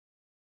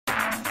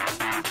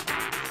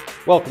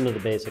Welcome to the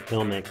Basic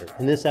Filmmaker.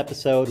 In this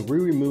episode, we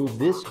remove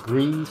this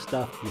green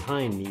stuff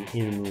behind me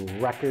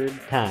in record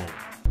time.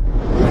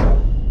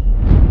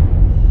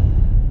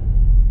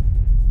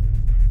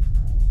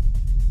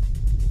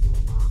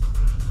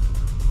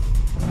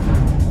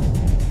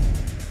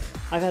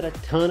 I've had a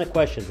ton of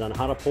questions on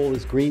how to pull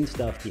this green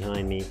stuff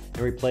behind me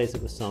and replace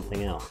it with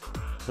something else.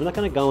 I'm not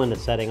going to go into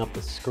setting up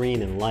the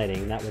screen and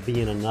lighting. That will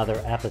be in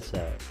another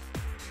episode.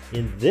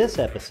 In this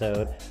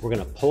episode, we're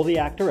going to pull the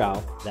actor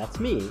out, that's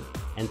me,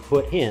 and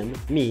put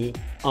me,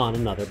 on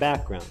another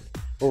background.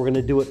 But we're going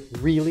to do it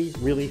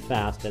really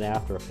fast in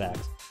After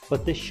Effects,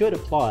 but this should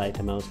apply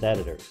to most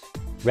editors.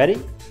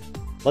 Ready?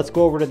 Let's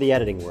go over to the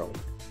editing world.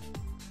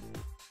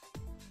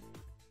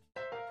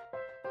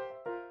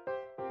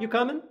 You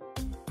coming?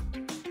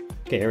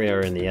 Okay, here we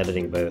are in the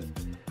editing booth.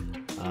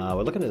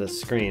 We're looking at the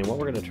screen. What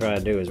we're going to try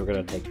to do is we're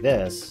going to take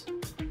this,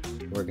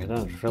 we're going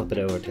to flip it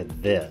over to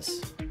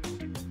this.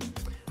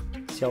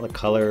 See how the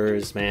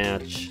colors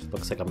match?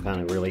 Looks like I'm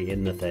kind of really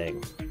in the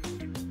thing.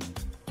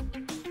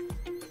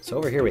 So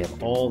over here we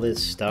have all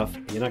this stuff.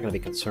 You're not going to be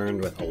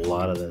concerned with a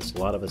lot of this. A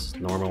lot of it's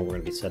normal. We're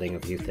going to be setting a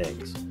few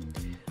things.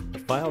 The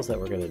files that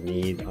we're going to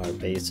need are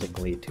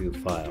basically two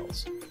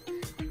files.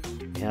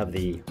 We have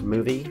the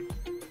movie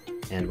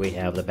and we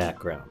have the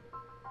background.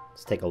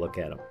 Let's take a look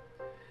at them.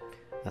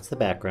 That's the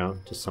background,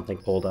 just something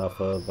pulled off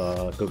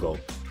of Google.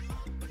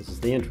 This is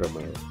the intro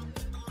mode.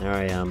 There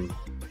I am,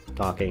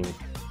 talking,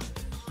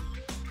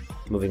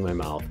 moving my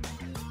mouth,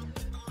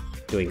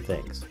 doing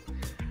things.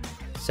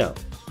 So,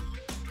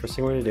 first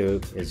thing we're going to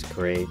do is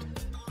create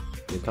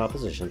new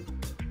composition.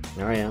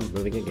 There I am,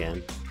 moving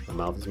again. My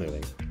mouth is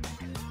moving.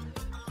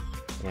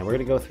 And we're going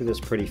to go through this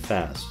pretty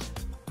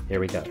fast. Here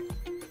we go.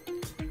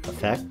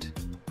 Effect,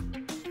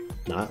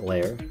 not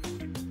layer.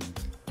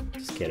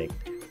 Just kidding.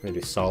 We're going to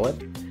do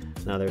solid.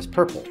 Now there's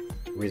purple.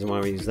 The reason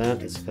why we use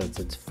that is because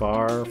it's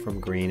far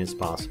from green as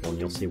possible, and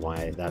you'll see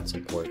why that's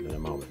important in a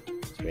moment.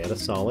 So we add a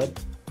solid.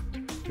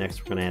 Next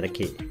we're going to add a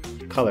key.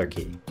 Color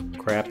key.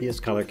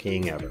 Crappiest color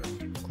keying ever.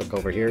 Click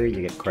over here,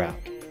 you get crap.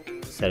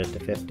 Set it to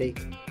 50.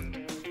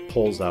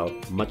 Pulls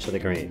out much of the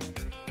green.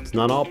 It's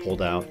not all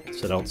pulled out,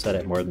 so don't set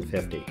it more than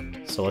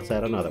 50. So let's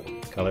add another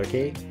one. Color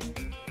key.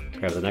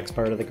 Grab the next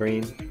part of the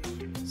green.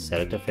 Set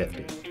it to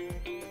 50.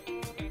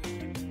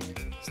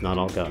 It's not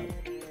all gone.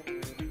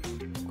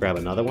 Grab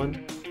another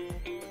one.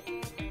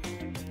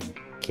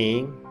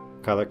 Keying.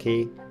 Color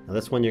key. Now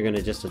this one you're going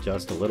to just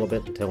adjust a little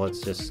bit until it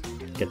just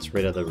gets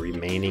rid of the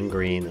remaining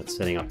green that's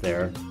sitting up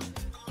there.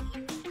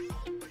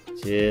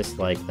 Just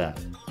like that.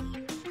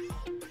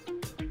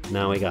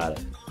 Now we got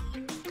it.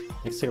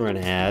 Next thing we're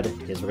going to add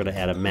is we're going to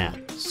add a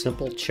matte.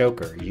 Simple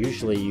choker,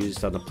 usually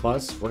used on the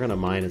plus. We're going to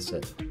minus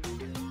it.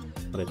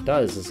 What it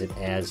does is it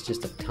adds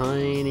just a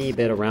tiny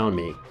bit around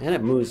me, and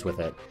it moves with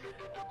it.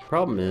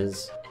 Problem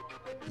is,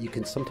 you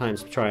can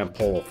sometimes try and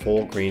pull a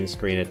full green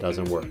screen, it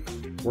doesn't work.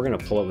 We're going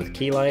to pull it with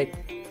key light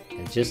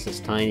and just this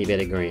tiny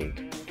bit of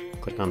green.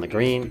 Click on the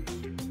green,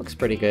 looks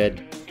pretty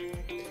good.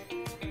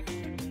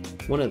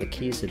 One of the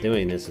keys to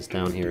doing this is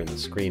down here in the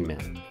screen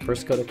matte.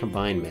 First go to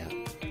combine matte.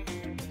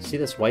 See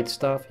this white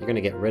stuff? You're going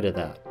to get rid of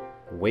that.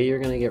 The way you're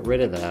going to get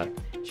rid of that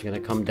is you're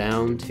going to come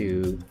down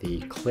to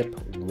the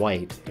clip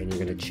white and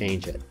you're going to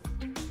change it.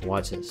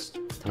 Watch this,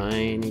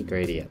 tiny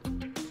gradient.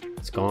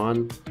 It's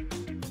gone,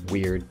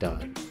 we're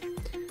done.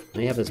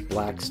 Now you have this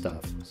black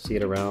stuff. See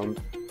it around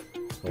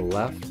the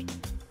left?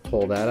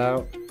 Pull that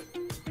out.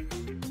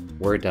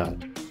 We're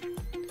done.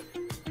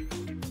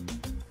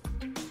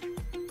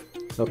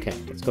 Okay,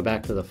 let's go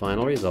back to the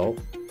final result.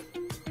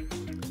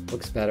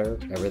 Looks better,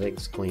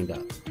 everything's cleaned up.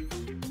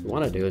 What we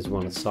want to do is we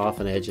want to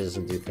soften edges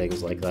and do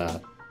things like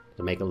that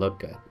to make it look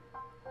good.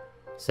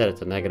 Set it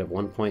to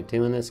 -1.2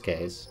 in this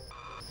case.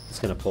 It's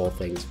going to pull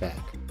things back.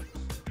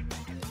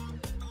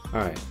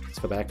 Alright, let's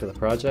go back to the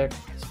project.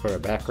 Let's put our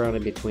background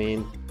in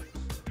between.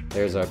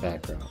 There's our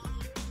background.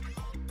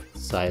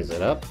 Size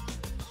it up.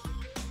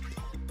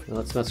 And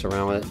let's mess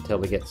around with it until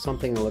we get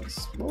something that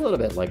looks a little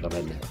bit like I'm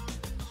in there.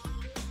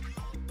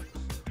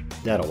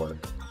 That'll work.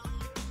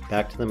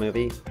 Back to the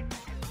movie.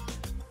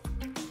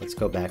 Let's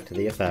go back to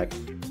the effect.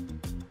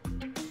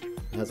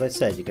 As I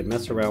said, you can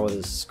mess around with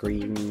this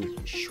screen,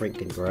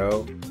 shrink and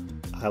grow.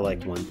 I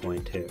like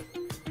 1.2.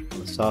 I'm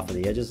going to soften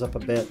the edges up a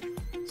bit.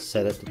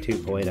 Set it to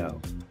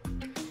 2.0.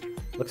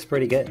 Looks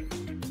pretty good.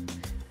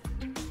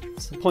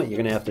 It's the point you're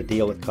going to have to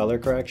deal with color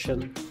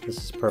correction. This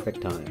is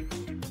perfect time.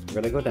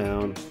 We're going to go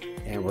down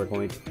and we're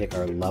going to pick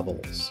our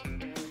levels.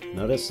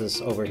 Notice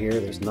this over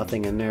here, there's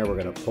nothing in there.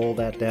 We're going to pull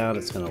that down.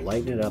 It's going to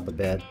lighten it up a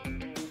bit.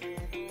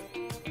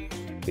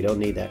 We don't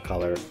need that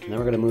color. Now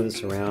we're going to move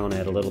this around,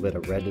 add a little bit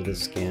of red to the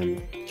skin.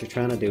 What you're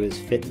trying to do is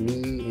fit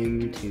me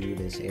into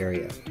this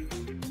area.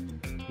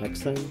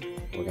 Next thing,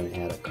 we're going to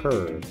add a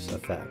curves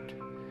effect.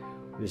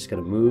 We're just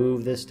going to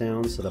move this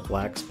down so the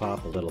blacks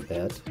pop a little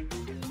bit.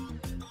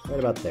 Right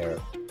about there.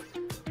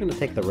 I'm going to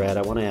take the red.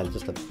 I want to add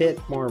just a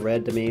bit more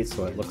red to me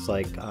so it looks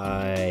like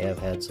I have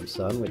had some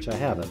sun, which I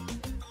haven't.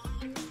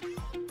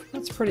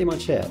 That's pretty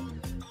much it.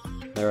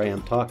 There I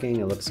am talking,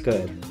 it looks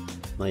good.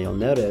 Now you'll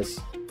notice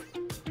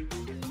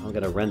I'm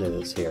going to render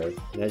this here.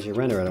 And as you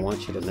render it, I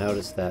want you to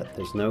notice that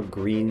there's no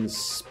green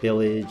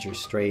spillage or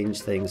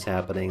strange things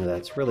happening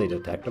that's really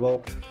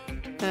detectable.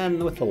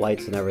 And with the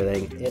lights and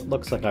everything, it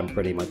looks like I'm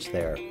pretty much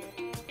there.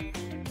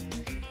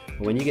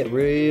 When you get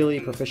really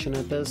proficient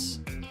at this,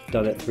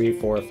 done it 3,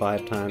 4, or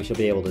 5 times, you'll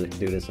be able to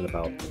do this in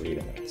about 3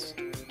 minutes.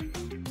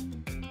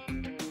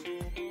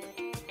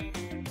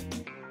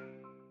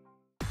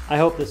 I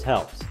hope this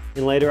helps.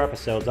 In later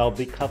episodes, I'll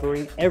be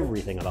covering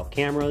everything about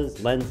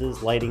cameras,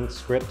 lenses, lighting,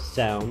 scripts,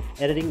 sound,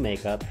 editing,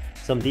 makeup,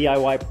 some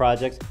DIY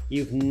projects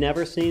you've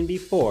never seen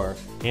before,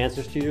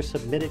 answers to your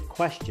submitted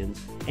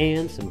questions,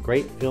 and some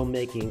great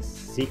filmmaking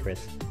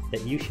secrets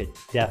that you should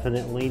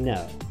definitely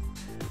know.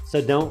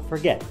 So don't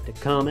forget to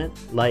comment,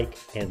 like,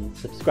 and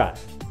subscribe.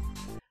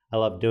 I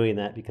love doing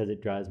that because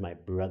it drives my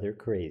brother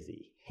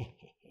crazy.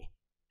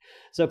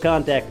 So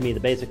contact me,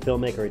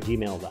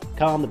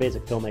 thebasicfilmmaker@gmail.com,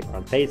 thebasicfilmmaker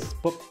on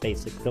Facebook,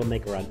 Basic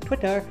Filmmaker on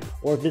Twitter,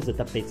 or visit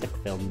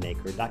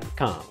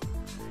thebasicfilmmaker.com.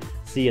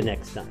 See you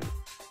next time.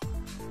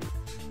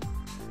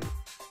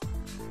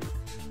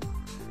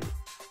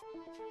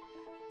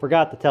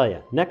 Forgot to tell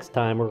you, next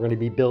time we're going to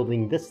be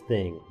building this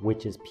thing,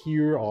 which is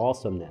pure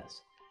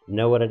awesomeness.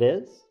 Know what it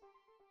is?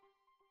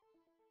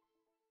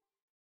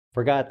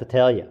 Forgot to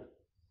tell you.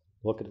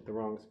 Looking at the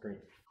wrong screen.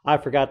 I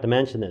forgot to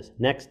mention this.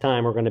 Next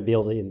time we're going to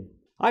build in...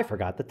 I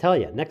forgot to tell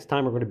you. Next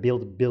time we're going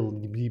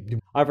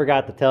to I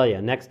forgot to tell you.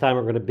 Next time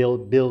we're going to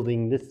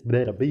building this...